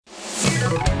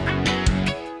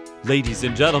Ladies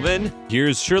and gentlemen,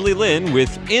 here's Shirley Lin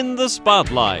with In the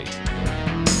Spotlight.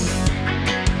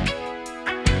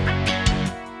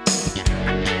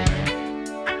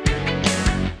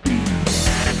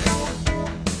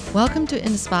 Welcome to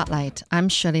In the Spotlight. I'm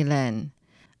Shirley Lin.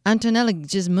 Antonella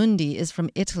Gismundi is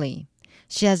from Italy.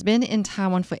 She has been in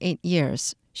Taiwan for 8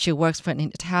 years. She works for an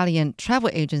Italian travel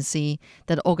agency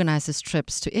that organizes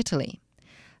trips to Italy.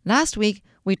 Last week,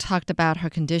 we talked about her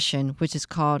condition, which is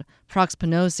called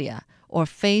prosopagnosia, or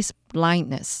face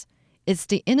blindness. It's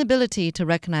the inability to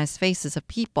recognize faces of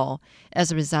people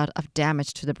as a result of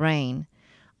damage to the brain.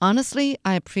 Honestly,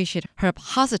 I appreciate her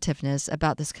positiveness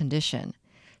about this condition.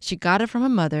 She got it from her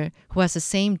mother, who has the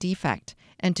same defect,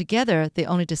 and together they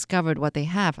only discovered what they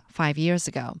have 5 years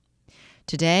ago.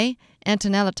 Today,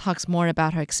 Antonella talks more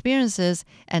about her experiences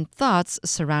and thoughts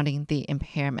surrounding the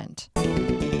impairment.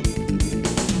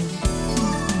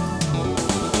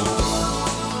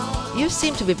 You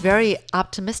seem to be very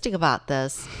optimistic about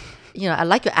this. I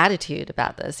like your attitude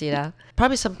about this,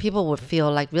 Probably some people would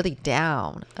feel like really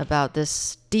down about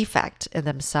this defect in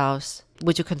themselves.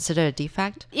 Would you consider it a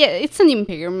defect? Yeah, it's an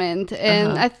impairment.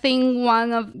 And I think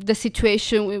one of the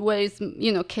situations where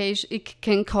it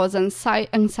can cause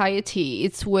anxiety,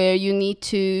 it's where you need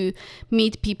to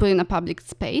meet people in a public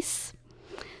space.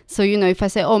 So, if I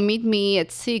say, meet me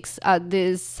at 6 at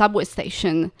this subway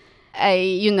station,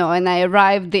 and I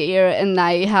arrive there and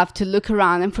I have to look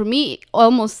around. And for me,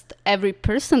 almost every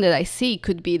person that I see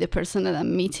could be the person that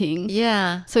I'm meeting.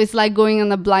 Yeah. So it's like going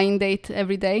on a blind date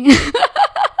every day.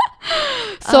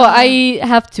 So I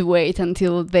have to wait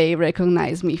until they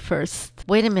recognize me first.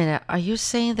 Wait a minute. Are you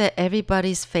saying that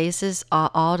everybody's faces are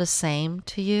all the same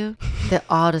to you? They're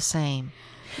all the same.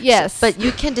 Yes. But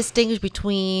you can distinguish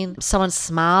between someone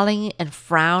smiling and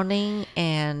frowning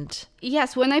and...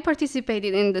 Yes, when I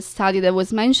participated in the study that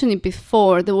was mentioned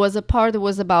before, there was a part that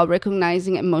was about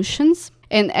recognizing emotions.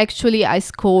 And actually, I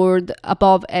scored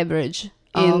above average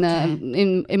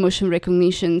in emotion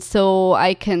recognition. So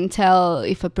I can tell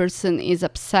if a person is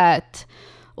upset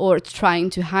or trying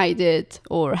to hide it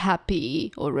or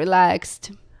happy or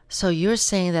relaxed. So you're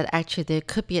saying that actually there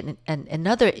could be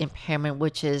another impairment,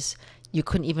 which is you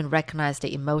couldn't even recognize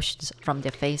the emotions from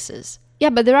their faces. Yeah,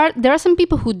 but there are some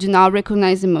people who do not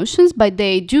recognize emotions, but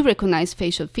they do recognize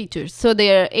facial features. So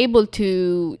they are able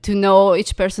to know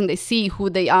each person they see who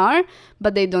they are,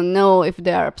 but they don't know if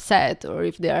they are upset or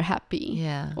if they are happy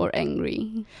or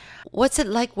angry. What's it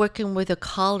like working with your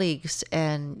colleagues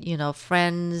and,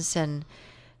 friends? And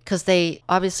because they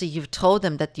obviously you've told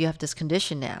them that you have this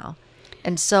condition now.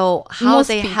 And so how Most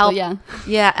they people, help?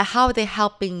 yeah. How are they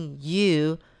helping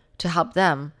you to help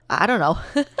them? I don't know.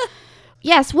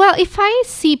 Yes, well, if I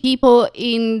see people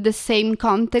in the same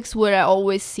context where I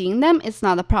always see them, it's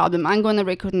not a problem. I'm going to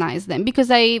recognize them because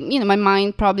my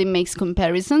mind probably makes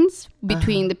comparisons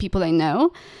between the people I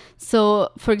know. So,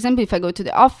 for example, if I go to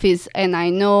the office and I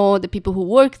know the people who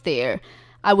work there,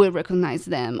 I will recognize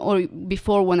them. Or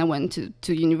before when I went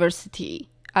to university,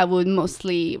 I would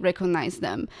mostly recognize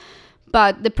them.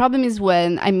 But the problem is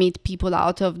when I meet people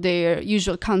out of their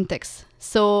usual context.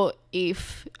 So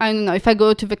if I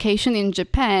go to vacation in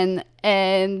Japan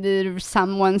and there's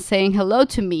someone saying hello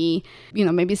to me,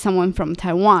 maybe someone from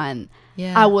Taiwan,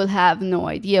 I will have no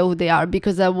idea who they are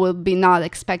because I will be not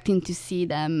expecting to see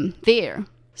them there.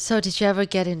 So did you ever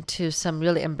get into some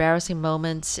really embarrassing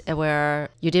moments where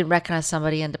you didn't recognize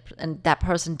somebody and that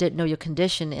person didn't know your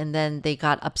condition and then they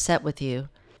got upset with you?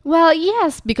 Well,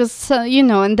 yes, because,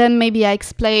 and then maybe I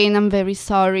explain, I'm very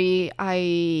sorry,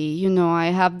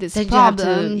 I have this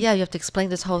problem. You have to explain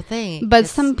this whole thing. But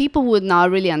some people would not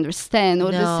really understand,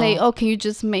 or they say, can you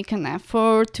just make an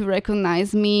effort to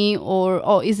recognize me?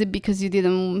 Or is it because you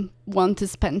didn't want to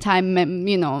spend time,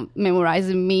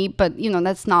 memorizing me? But,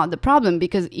 that's not the problem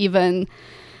because even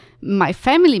my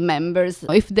family members,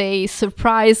 if they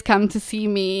come to see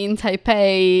me in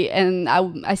Taipei and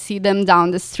I see them down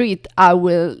the street, I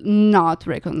will not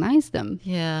recognize them.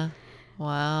 Yeah.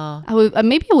 Wow.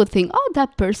 Maybe I would think,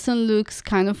 that person looks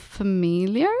kind of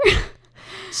familiar.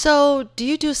 So do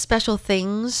you do special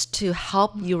things to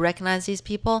help you recognize these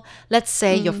people? Let's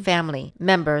say your family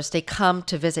members, they come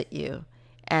to visit you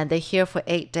and they're here for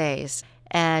 8 days.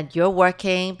 And you're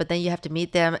working, but then you have to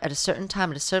meet them at a certain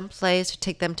time, at a certain place, to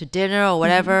take them to dinner or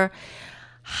whatever.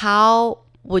 How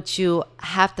would you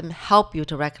have them help you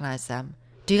to recognize them?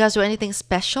 Do you guys do anything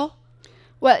special?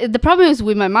 Well, the problem is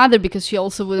with my mother because she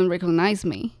also wouldn't recognize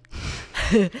me.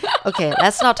 Okay,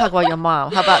 let's not talk about your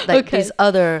mom. How about these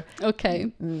other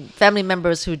family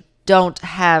members who don't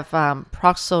have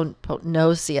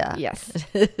prosopagnosia. Yes.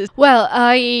 Well,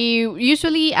 I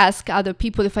usually ask other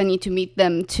people if I need to meet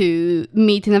them to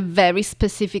meet in a very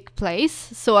specific place.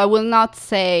 So I will not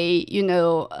say,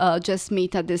 just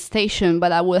meet at this station,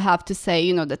 but I will have to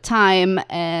say, the time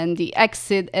and the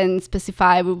exit and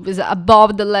specify if it was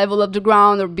above the level of the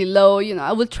ground or below.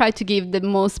 I will try to give the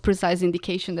most precise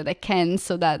indication that I can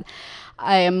so that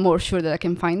I am more sure that I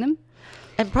can find them.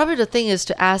 And probably the thing is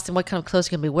to ask them what kind of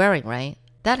clothes you're going to be wearing, right?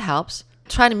 That helps.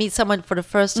 Trying to meet someone for the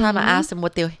first time, I ask them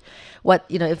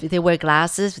if they wear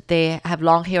glasses, if they have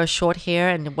long hair or short hair,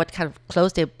 and what kind of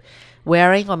clothes they're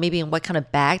wearing, or maybe in what kind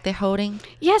of bag they're holding.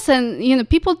 Yes, and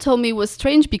people told me it was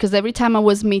strange because every time I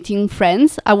was meeting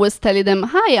friends, I was telling them,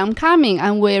 "Hi, I'm coming.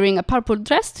 I'm wearing a purple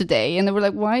dress today," and they were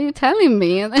like, "Why are you telling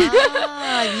me?"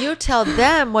 You tell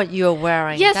them what you're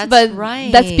wearing. Yes, that's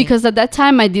right. That's because at that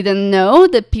time I didn't know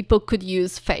that people could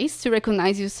use face to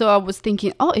recognize you. So I was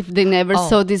thinking, if they never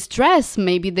saw this dress,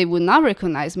 maybe they would not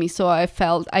recognize me. So I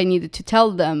felt I needed to tell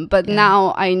them. But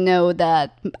now I know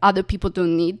that other people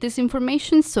don't need this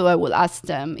information. So I will ask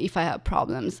them if I have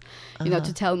problems,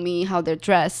 to tell me how they're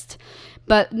dressed.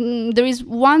 But there is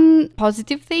one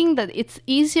positive thing, that it's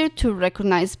easier to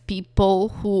recognize people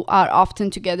who are often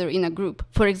together in a group.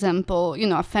 For example,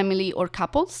 a family or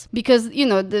couples. Because,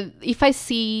 if I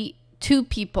see two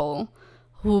people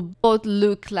who both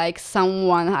look like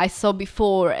someone I saw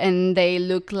before and they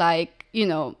look like,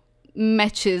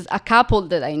 matches a couple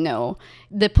that I know,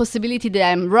 the possibility that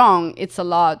I'm wrong, it's a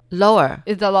lot lower.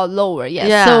 It's a lot lower, yes.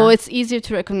 Yeah. So it's easier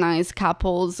to recognize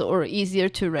couples, or easier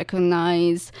to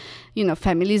recognize,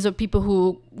 families or people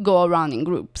who go around in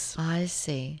groups. I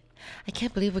see. I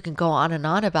can't believe we can go on and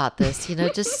on about this.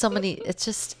 Just so many. It's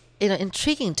just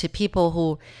intriguing to people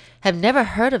who have never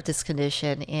heard of this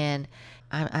condition, and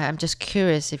I'm just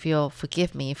curious if you'll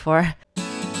forgive me for.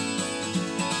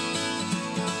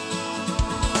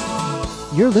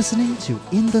 You're listening to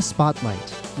In the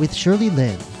Spotlight with Shirley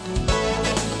Lin.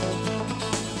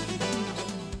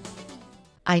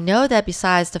 I know that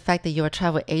besides the fact that you're a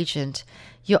travel agent,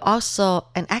 you're also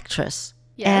an actress.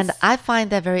 Yes. And I find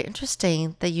that very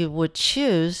interesting that you would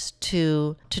choose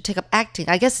to take up acting.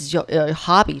 I guess it's your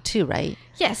hobby too, right?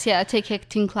 Yes, I take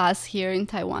acting class here in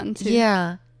Taiwan too.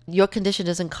 Yeah. Your condition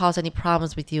doesn't cause any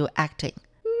problems with you acting.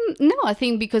 No, I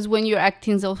think because when you're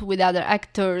acting with other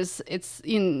actors, it's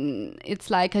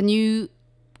like a new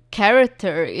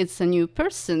character, it's a new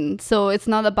person. So it's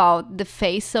not about the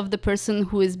face of the person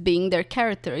who is being their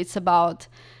character. It's about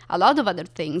a lot of other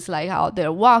things, like how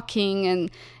they're walking,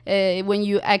 and when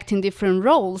you act in different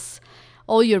roles,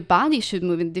 all your body should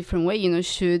move in a different way,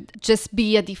 should just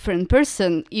be a different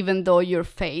person, even though your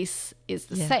face is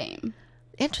the same.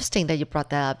 Interesting that you brought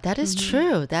that up. That is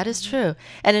true. That is true.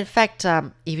 And in fact,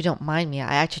 if you don't mind me,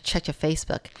 I actually checked your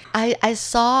Facebook. I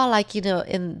saw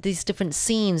in these different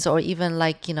scenes, or even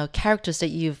characters that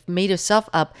you've made yourself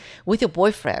up with your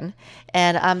boyfriend.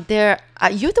 And you're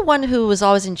the one who was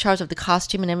always in charge of the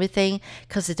costume and everything,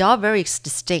 because they're all very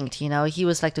distinct. He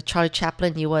was like the Charlie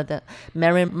Chaplin. You were the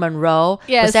Marilyn Monroe.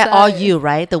 Yes, was that all you,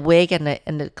 right? The wig and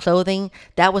the clothing,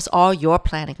 that was all your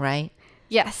planning, right?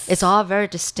 Yes. It's all very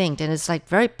distinct, and it's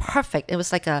very perfect. It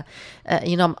was like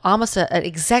almost an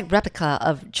exact replica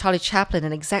of Charlie Chaplin,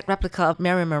 an exact replica of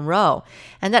Marilyn Monroe.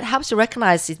 And that helps you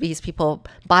recognize these people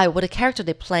by what a character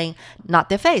they're playing, not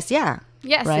their face. Yeah.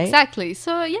 Yes, right? Exactly.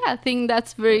 So I think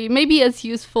that's maybe a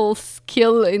useful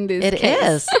skill in this case. It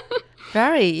is.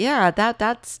 Very, yeah,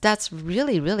 that's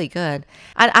really, really good.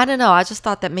 I don't know, I just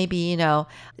thought that maybe,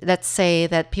 let's say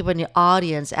that people in the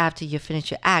audience, after you finish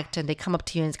your act and they come up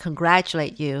to you and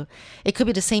congratulate you, it could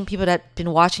be the same people that have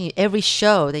been watching you every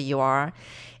show that you are,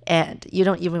 and you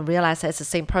don't even realize that it's the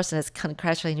same person that's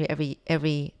congratulating you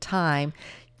every time.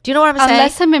 Do you know what I'm saying?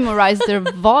 Unless I memorize their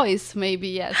voice, maybe,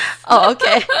 yes. Oh,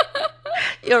 okay.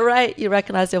 You're right. You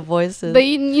recognize their voices.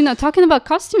 But, talking about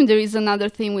costume, there is another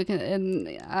thing we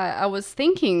can. I was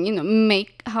thinking,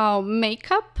 how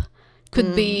makeup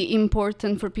could be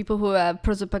important for people who have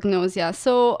prosopagnosia.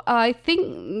 So I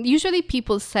think usually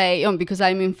people say, because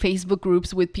I'm in Facebook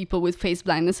groups with people with face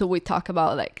blindness, so we talk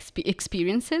about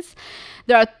experiences.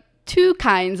 There are two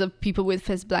kinds of people with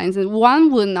face blindness, and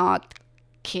one will not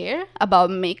care about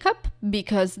makeup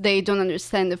because they don't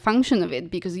understand the function of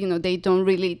it, because they don't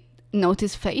really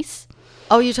notice face.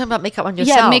 Oh, you're talking about makeup on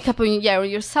yourself? Yeah, makeup on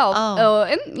yourself. Oh.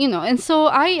 And so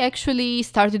I actually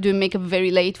started doing makeup very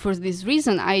late for this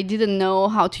reason. I didn't know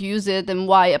how to use it and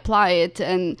why apply it,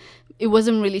 and it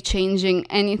wasn't really changing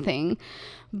anything.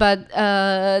 But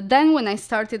then when I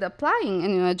started applying,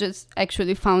 and I just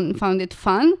actually found it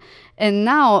fun. And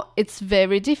now it's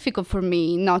very difficult for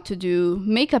me not to do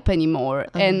makeup anymore.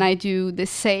 And I do the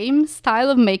same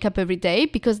style of makeup every day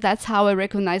because that's how I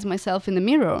recognize myself in the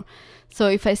mirror. So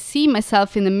if I see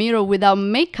myself in the mirror without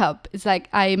makeup, it's like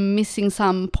I'm missing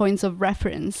some points of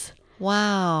reference.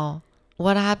 Wow.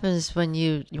 What happens when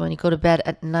you go to bed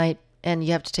at night and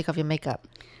you have to take off your makeup?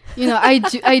 I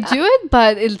do it,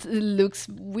 but it looks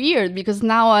weird because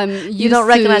now I'm used to... You don't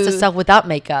recognize yourself without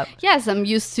makeup. Yes, I'm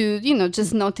used to,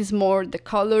 just notice more the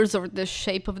colors or the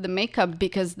shape of the makeup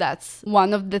because that's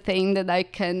one of the things that I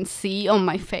can see on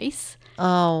my face.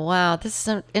 Oh, wow. This is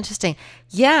so interesting.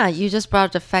 Yeah, you just brought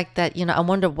up the fact that, I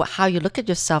wonder how you look at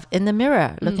yourself in the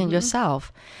mirror, looking at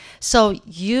yourself. So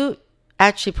you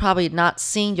actually probably not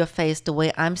seeing your face the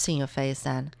way I'm seeing your face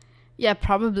then. Yeah,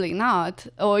 probably not.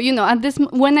 Or, at this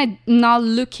when I'm not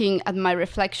looking at my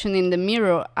reflection in the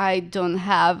mirror, I don't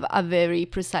have a very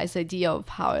precise idea of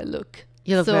how I look.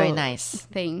 You look very nice.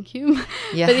 Thank you.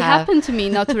 But it happened to me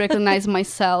not to recognize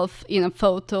myself in a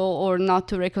photo or not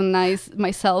to recognize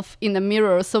myself in the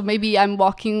mirror. So maybe I'm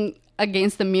walking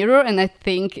against the mirror and I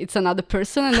think it's another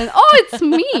person and then, oh, it's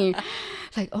me.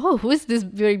 It's like, oh, who is this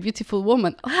very beautiful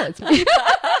woman? Oh, it's me.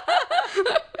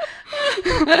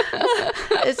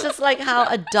 It's just like how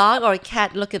a dog or a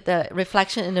cat look at the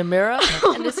reflection in the mirror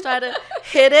and just try to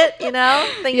hit it, thinking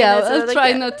yeah, that's I'll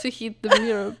try not to hit the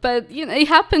mirror. But, it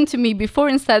happened to me before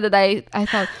instead that I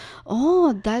thought,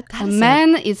 oh, that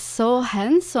man is so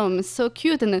handsome, so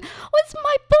cute. And then, oh, it's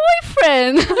my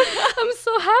boyfriend. I'm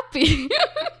so happy.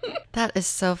 That is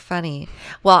so funny.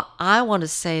 Well, I want to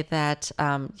say that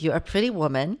you're a pretty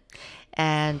woman.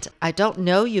 And I don't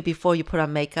know you before you put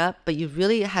on makeup, but you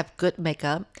really have good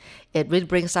makeup. It really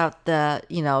brings out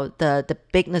the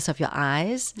bigness of your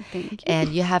eyes. Thank you. And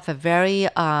you have a very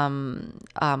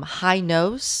high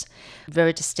nose,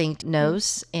 very distinct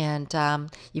nose. And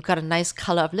you've got a nice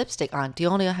color of lipstick on. Do you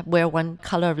only wear one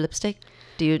color of lipstick?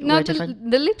 Do you wear different?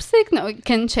 The lipstick, no, it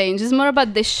can change. It's more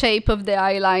about the shape of the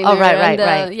eyeliner. Oh,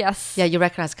 right. Yes. Yeah, you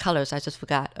recognize colors. I just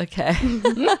forgot. Okay.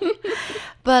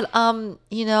 But,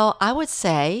 I would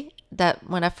say that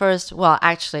when I first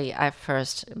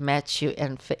met you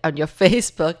on your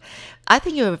Facebook, I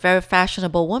think you're a very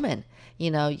fashionable woman.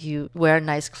 You wear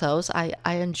nice clothes. I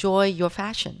enjoy your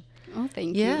fashion. Oh,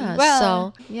 thank you. Yeah.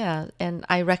 Well, So, yeah. And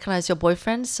I recognize your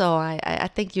boyfriend. So I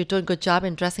think you're doing a good job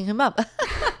in dressing him up.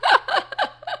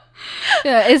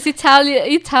 yeah, as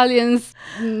Italians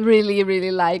really,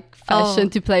 really like fashion,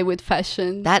 to play with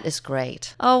fashion. That is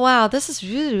great. Oh, wow. This is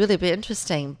really, really bit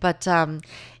interesting. But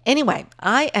anyway,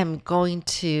 I am going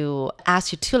to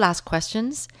ask you two last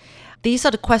questions. These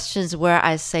are the questions where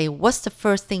I say, what's the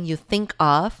first thing you think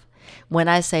of when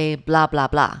I say blah, blah,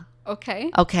 blah?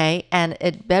 Okay. Okay. And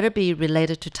it better be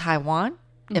related to Taiwan,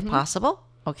 if possible.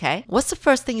 Okay. What's the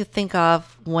first thing you think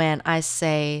of when I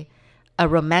say a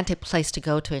romantic place to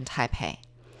go to in Taipei?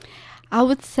 I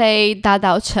would say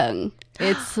Dadaocheng.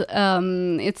 It's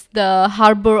the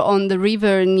harbor on the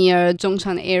river near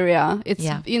Zhongshan area.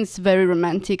 It's very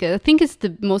romantic. I think it's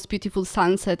the most beautiful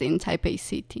sunset in Taipei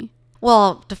City.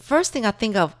 Well, the first thing I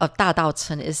think of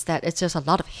Dadaocheng is that it's just a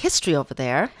lot of history over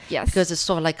there. Yes. Because it's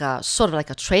sort of like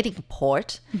a trading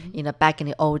port, back in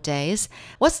the old days.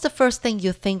 What's the first thing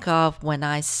you think of when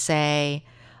I say,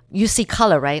 you see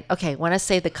color, right? Okay, when I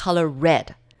say the color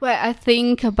red. Well, I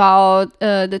think about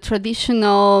the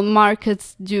traditional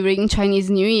markets during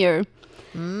Chinese New Year,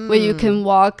 where you can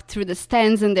walk through the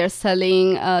stands and they're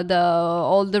selling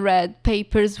all the red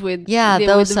papers with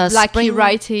those blacky spring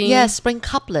writing. Yeah, spring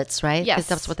couplets, right? Yes, 'cause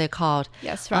that's what they're called.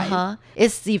 Yes, right.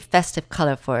 It's the festive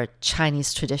color for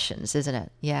Chinese traditions, isn't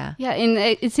it? Yeah. Yeah, and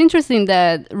it's interesting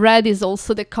that red is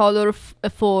also the color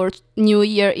for New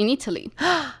Year in Italy.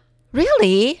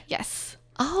 Really? Yes.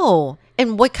 Oh,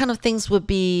 and what kind of things would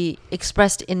be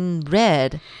expressed in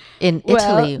red in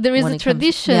Italy? Well, there is a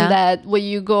tradition that when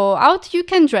you go out, you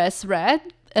can dress red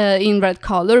in red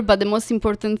color. But the most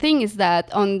important thing is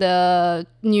that on the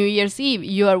New Year's Eve,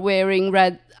 you are wearing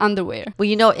red underwear.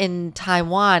 Well, in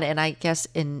Taiwan and I guess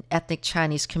in ethnic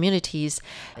Chinese communities,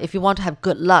 if you want to have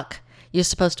good luck, you're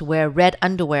supposed to wear red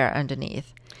underwear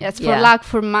underneath. Yes, for luck,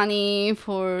 for money,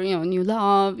 for new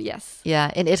love. Yes.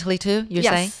 Yeah, in Italy too, you're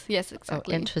saying? Yes,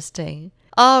 exactly. Oh, interesting.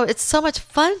 Oh, it's so much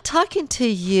fun talking to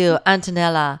you,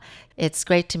 Antonella. It's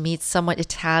great to meet someone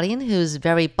Italian who's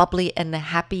very bubbly and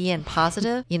happy and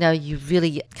positive. You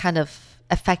really kind of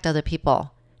affect other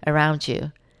people around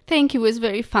you. Thank you. It was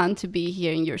very fun to be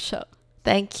here in your show.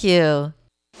 Thank you.